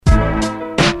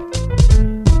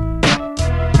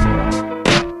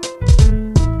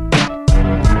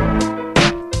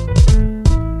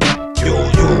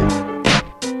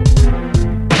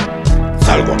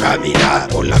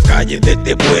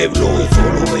este pueblo y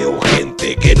solo veo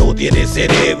gente que no tiene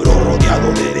cerebro,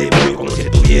 rodeado de demonios como si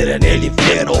estuviera en el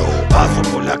infierno. Paso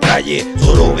por la calle,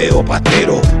 solo veo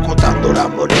pasteros contando las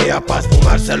monedas para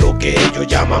fumarse a lo que ellos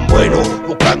llaman bueno,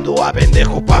 buscando a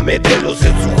pendejos para meterlos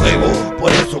en su juego.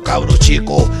 Por eso cabros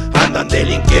chicos andan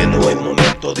delinquiendo en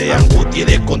momentos de angustia y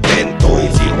descontento, y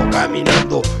sigo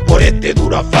caminando por este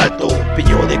duro asfalto,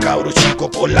 piño de cabros chicos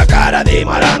con la cara de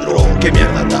malandro. ¿Qué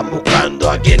mierda andan buscando?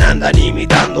 ¿A quién andan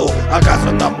imitando? ¿Acaso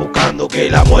andan buscando que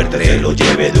la muerte se lo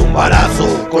lleve de un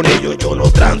balazo? Con ellos yo no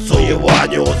transo, llevo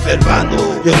años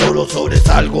observando, yo solo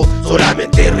sobresalgo,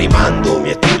 solamente rimando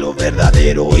mi estilo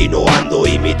verdadero y no ando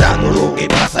imitando lo que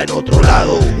pasa en otro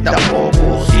lado.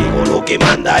 Tampoco sigo lo que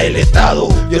manda el Estado,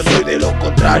 yo soy de lo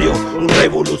contrario, un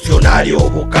revolucionario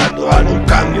buscando algún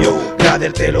cambio.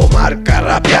 Grader te lo marca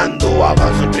rapeando,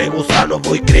 avanzo entre gusanos,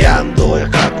 voy creando el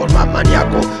hardcore más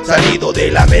maníaco, salido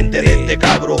de la mente de este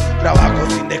cabro. Trabajo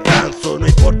sin descanso, no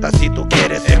importa si tú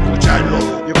quieres escucharlo.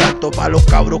 Yo canto pa' los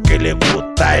cabros que les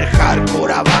gusta el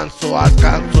hardcore, avanzo,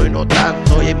 alcanzo y no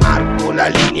tanto, y marco la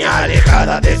línea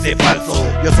alejada de ese falso.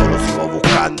 Yo solo sigo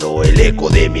buscando el eco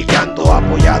de mi llanto,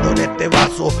 apoyado en este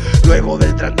vaso, luego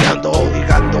del tranqueando,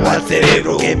 obligando al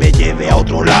cerebro que me lleve a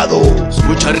otro lado.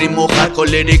 Escucha ritmo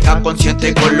hardcore, lírica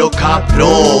consciente con lo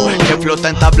cabro, que flota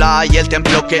en tabla y el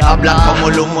templo que habla como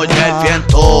el humo y el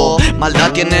viento.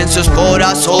 Maldad tienen sus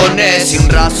corazones sin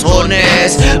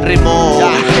razones, ritmo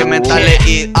que mentale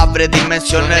y abre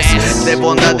dimensiones de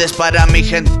bondades para mi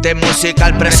gente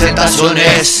musical,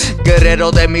 presentaciones.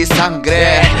 Guerrero de mi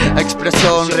sangre,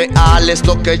 expresión real es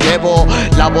lo que llevo,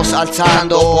 la voz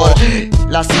alzando por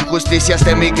las injusticias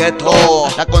de mi gheto.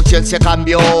 La conciencia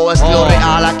cambió, es lo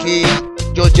real aquí.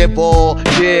 Yo llevo,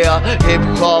 yeah, hip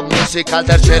hop musical,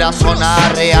 tercera zona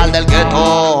real del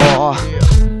gheto.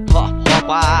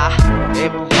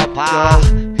 Hip hop,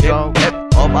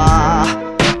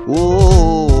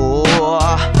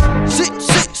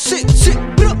 sí,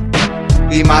 bro.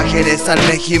 Imágenes al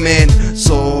régimen,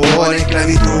 son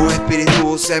esclavitud,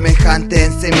 espíritu semejante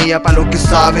en semilla para los que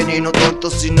saben y no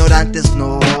tontos ignorantes.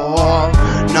 No.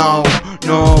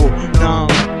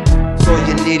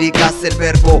 Soy en lírica el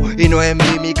verbo y no en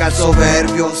mímica el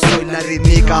soberbio. Soy la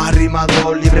rítmica,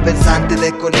 rimador, libre pensante.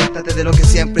 Desconéctate de lo que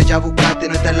siempre ya buscaste.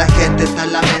 No está en la gente, está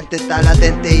en la mente, está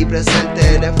latente y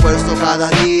presente. El esfuerzo cada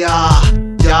día,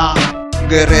 ya.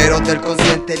 Guerreros del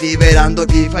consciente liberando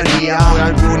epifanía por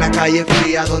alguna calle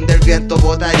fría donde el viento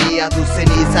botaría tu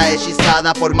ceniza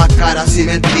hechizada por máscaras y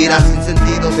mentiras sin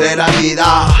sentido de la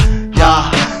vida,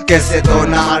 ya. Que se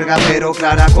torna amarga pero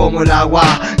clara como el agua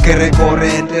que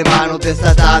recorre entre manos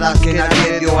desatadas que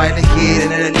nadie dio a elegir.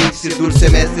 En el elixir dulce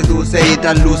me seduce y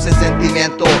trasluce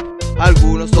sentimiento.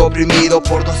 Algunos oprimidos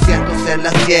por 200 en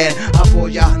la 100.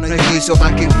 Apoya, no hay juicio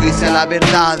para que enjuicia la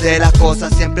verdad de las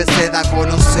cosas, siempre se da a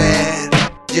conocer.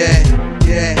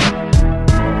 Yeah.